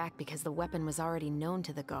it came back because the weapon was already known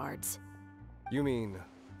to the guards. You mean,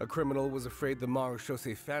 a criminal was afraid the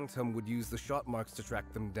Marechaussee Phantom would use the shot marks to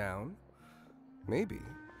track them down? Maybe.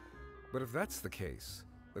 But if that's the case,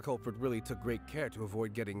 the culprit really took great care to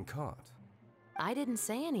avoid getting caught. I didn't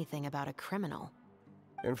say anything about a criminal.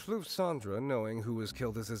 In Fleuve Cendre, knowing who was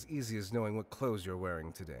killed is as easy as knowing what clothes you're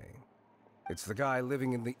wearing today. It's the guy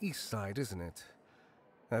living in the East Side, isn't it?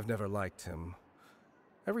 I've never liked him.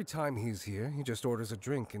 Every time he's here, he just orders a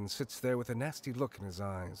drink and sits there with a nasty look in his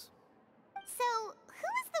eyes. So, who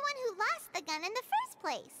was the one who lost the gun in the first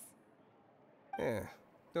place?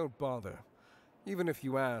 Don't bother. Even if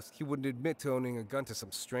you ask, he wouldn't admit to owning a gun to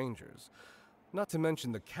some strangers. Not to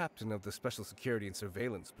mention the captain of the Special Security and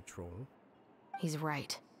Surveillance Patrol. He's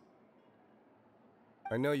right.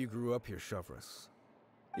 I know you grew up here, Chevreuse.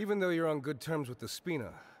 Even though you're on good terms with the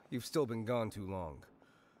Spina, you've still been gone too long.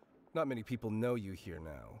 Not many people know you here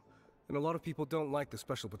now, and a lot of people don't like the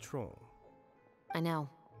Special Patrol. I know.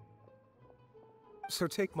 So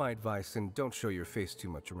take my advice and don't show your face too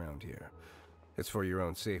much around here. It's for your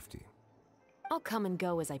own safety. I'll come and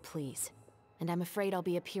go as I please, and I'm afraid I'll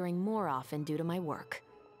be appearing more often due to my work.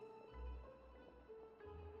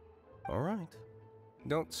 All right.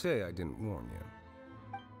 Don't say I didn't warn you.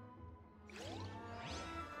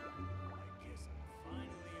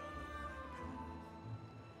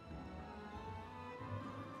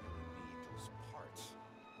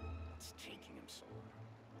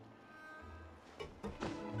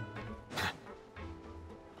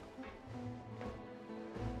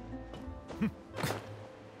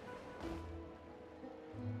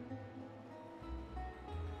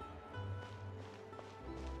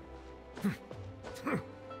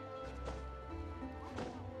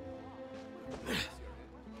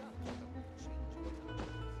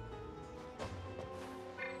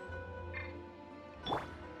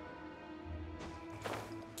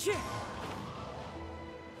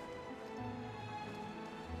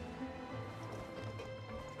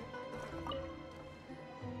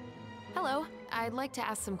 Hello, I'd like to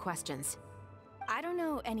ask some questions. I don't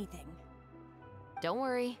know anything. Don't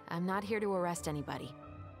worry, I'm not here to arrest anybody.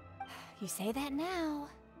 You say that now.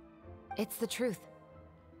 It's the truth.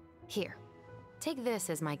 Here, take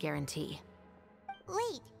this as my guarantee.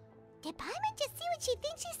 Wait, did Paimon just see what she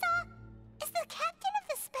thinks she saw? Is the captain of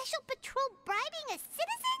the Special Patrol bribing a citizen?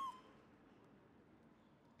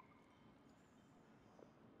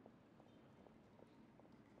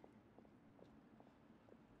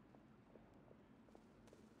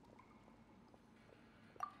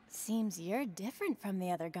 Seems you're different from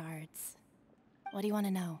the other guards. What do you want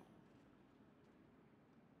to know?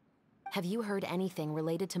 Have you heard anything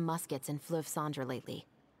related to muskets in Fleuve Cendre lately?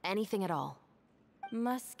 Anything at all?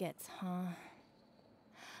 Muskets, huh?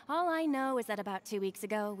 All I know is that about 2 weeks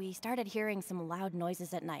ago, we started hearing some loud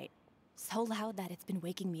noises at night. So loud that it's been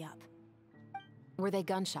waking me up. Were they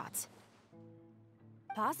gunshots?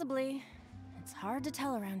 Possibly. It's hard to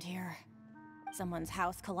tell around here. Someone's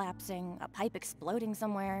house collapsing, a pipe exploding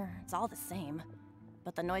somewhere, it's all the same.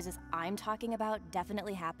 But the noises I'm talking about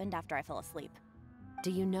definitely happened after I fell asleep.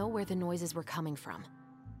 Do you know where the noises were coming from?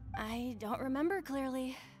 I don't remember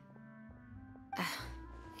clearly.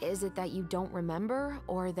 Is it that you don't remember,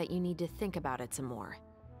 or that you need to think about it some more?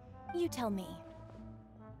 You tell me.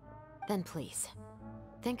 Then please,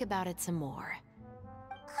 think about it some more.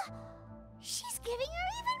 She's giving her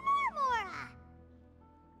even more Mora!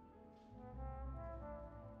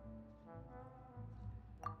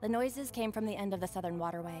 The noises came from the end of the Southern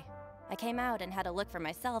Waterway. I came out and had a look for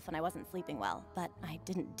myself when I wasn't sleeping well, but I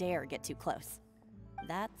didn't dare get too close.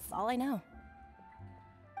 That's all I know.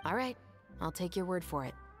 All right, I'll take your word for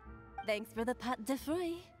it. Thanks for the pâte de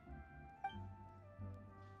fruits.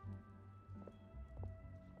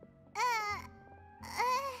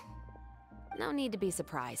 No need to be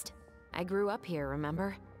surprised. I grew up here,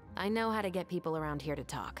 remember? I know how to get people around here to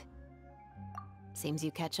talk. Seems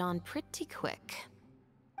you catch on pretty quick.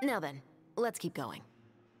 Now then, let's keep going.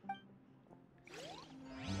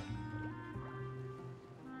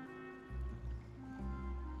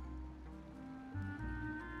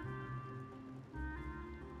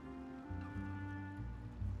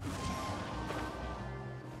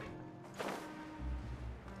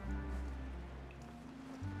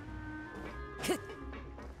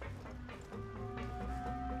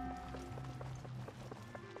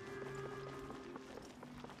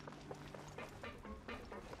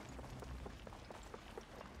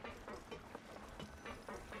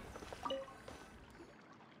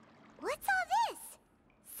 What's all this?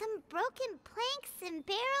 Some broken planks and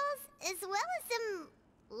barrels, as well as some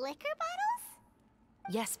liquor bottles?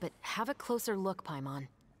 Yes, but have a closer look, Paimon.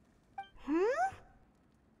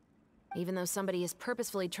 Even though somebody has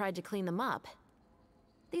purposefully tried to clean them up,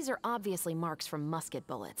 these are obviously marks from musket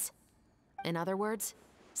bullets. In other words,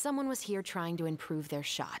 someone was here trying to improve their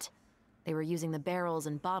shot. They were using the barrels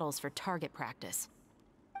and bottles for target practice.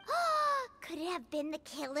 Could it have been the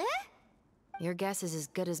killer? Your guess is as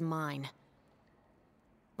good as mine.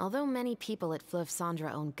 Although many people at Fleuve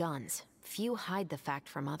Cendres own guns, few hide the fact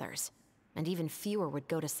from others. And even fewer would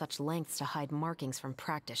go to such lengths to hide markings from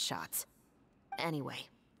practice shots. Anyway,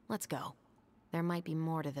 let's go. There might be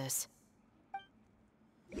more to this.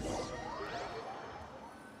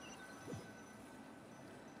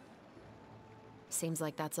 Seems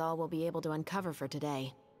like that's all we'll be able to uncover for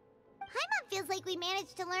today. Paimon feels like we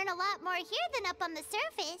managed to learn a lot more here than up on the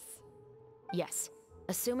surface. Yes.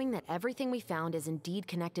 Assuming that everything we found is indeed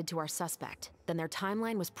connected to our suspect, then their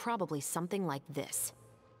timeline was probably something like this.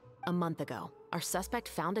 A month ago, our suspect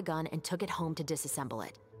found a gun and took it home to disassemble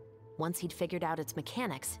it. Once he'd figured out its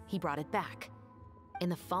mechanics, he brought it back. In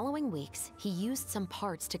the following weeks, he used some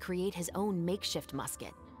parts to create his own makeshift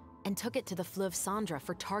musket, and took it to the Fleuve Cendres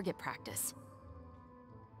for target practice.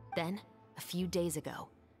 Then, a few days ago,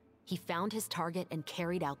 he found his target and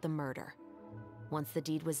carried out the murder. Once the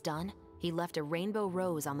deed was done, he left a rainbow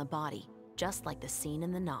rose on the body, just like the scene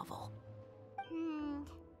in the novel.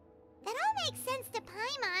 That all makes sense to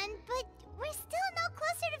Paimon, but we're still no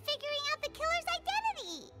closer to figuring out the killer's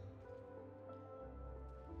identity.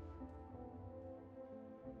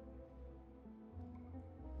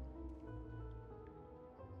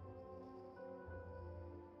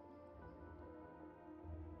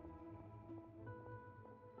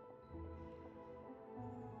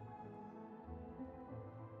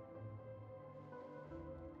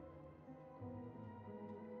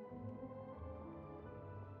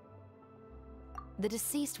 The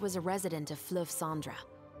deceased was a resident of Fleuve Cendres.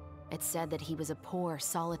 It's said that he was a poor,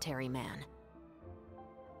 solitary man.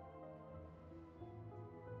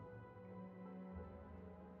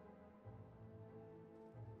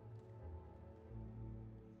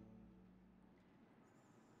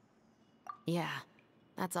 Yeah,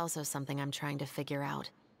 that's also something I'm trying to figure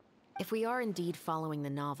out. If we are indeed following the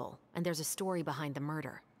novel, and there's a story behind the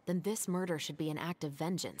murder, then this murder should be an act of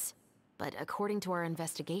vengeance. But according to our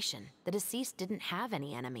investigation, the deceased didn't have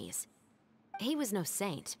any enemies. He was no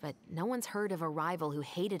saint, but no one's heard of a rival who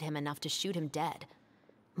hated him enough to shoot him dead,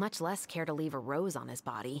 much less care to leave a rose on his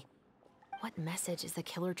body. What message is the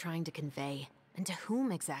killer trying to convey, and to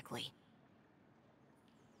whom exactly?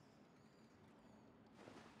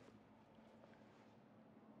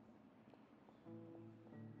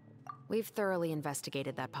 We've thoroughly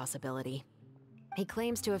investigated that possibility. He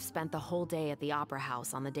claims to have spent the whole day at the Opera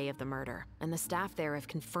House on the day of the murder, and the staff there have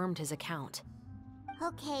confirmed his account.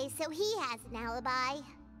 Okay, so he has an alibi.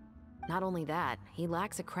 Not only that, he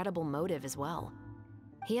lacks a credible motive as well.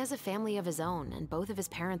 He has a family of his own, and both of his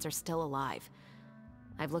parents are still alive.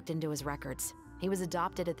 I've looked into his records. He was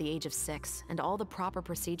adopted at the age of 6, and all the proper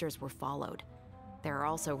procedures were followed. There are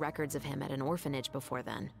also records of him at an orphanage before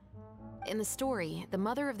then. In the story, the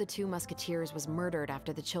mother of the 2 musketeers was murdered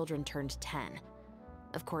after the children turned 10.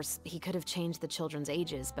 Of course, he could have changed the children's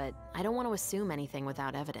ages, but I don't want to assume anything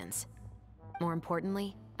without evidence. More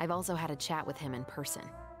importantly, I've also had a chat with him in person.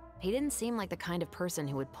 He didn't seem like the kind of person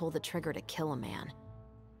who would pull the trigger to kill a man.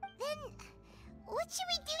 Then, what should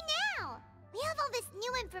we do now? We have all this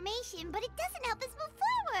new information, but it doesn't help us move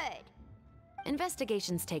forward.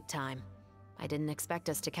 Investigations take time. I didn't expect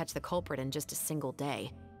us to catch the culprit in just a single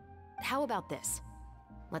day. How about this?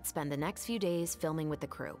 Let's spend the next few days filming with the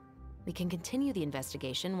crew. We can continue the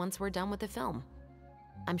investigation once we're done with the film.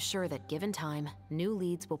 I'm sure that given time, new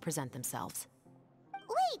leads will present themselves.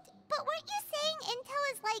 Wait, but weren't you saying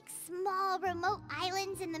Intel is like small, remote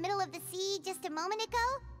islands in the middle of the sea just a moment ago?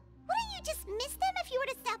 Wouldn't you just miss them if you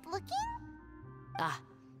were to stop looking? Ah,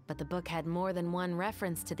 but the book had more than one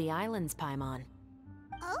reference to the islands, Paimon.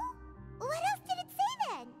 Oh? What else did it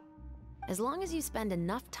say then? As long as you spend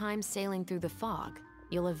enough time sailing through the fog,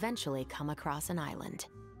 you'll eventually come across an island.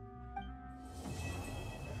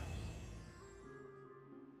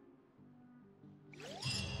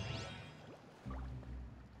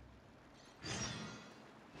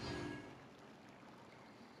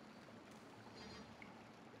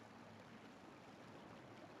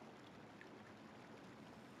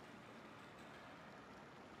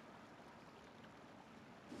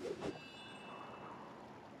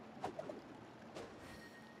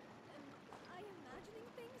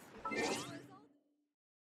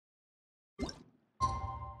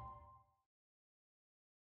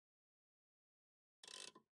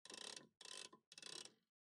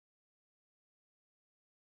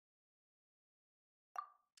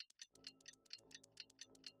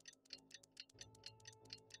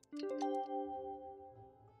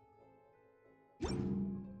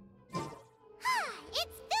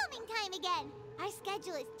 It's filming time again! Our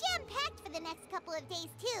schedule is jam-packed for the next couple of days,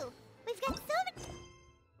 too. We've got so many...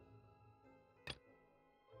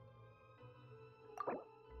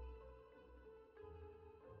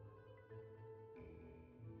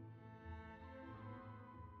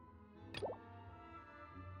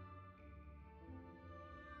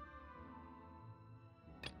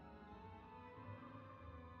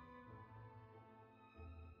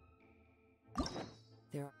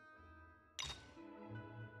 There are...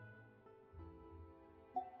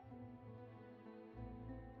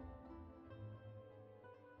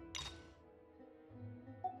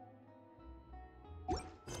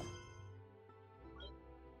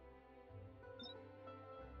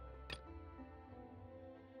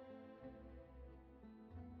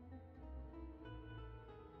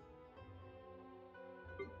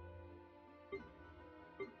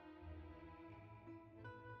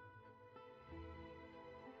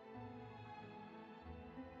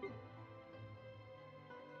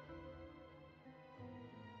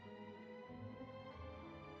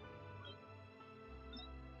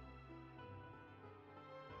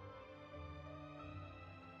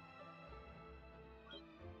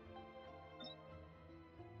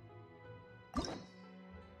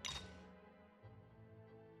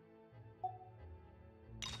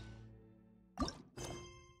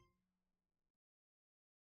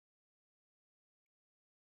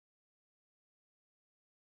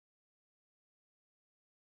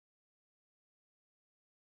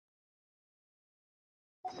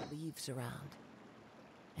 leaves around.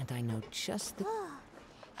 And I know just the...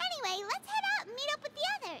 Anyway, let's head out and meet up with the